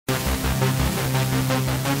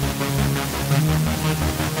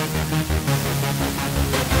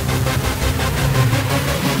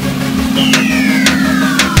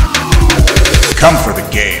Come for the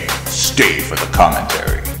game, stay for the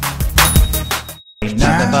commentary. Ain't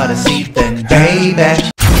nothing but a seat then, baby.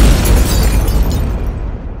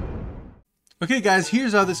 Okay guys,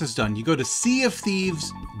 here's how this is done. You go to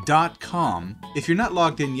seaofthieves.com. If you're not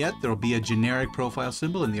logged in yet, there will be a generic profile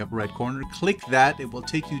symbol in the upper right corner. Click that. It will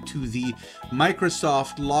take you to the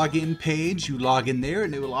Microsoft login page. You log in there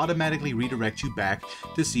and it will automatically redirect you back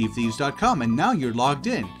to seaofthieves.com. And now you're logged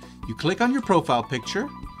in. You click on your profile picture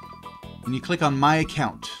and you click on My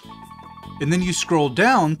Account. And then you scroll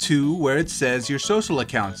down to where it says your social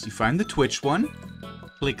accounts. You find the Twitch one,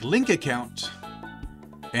 click Link Account,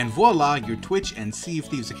 and voila, your Twitch and Sea of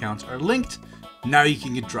Thieves accounts are linked. Now you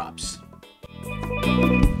can get drops.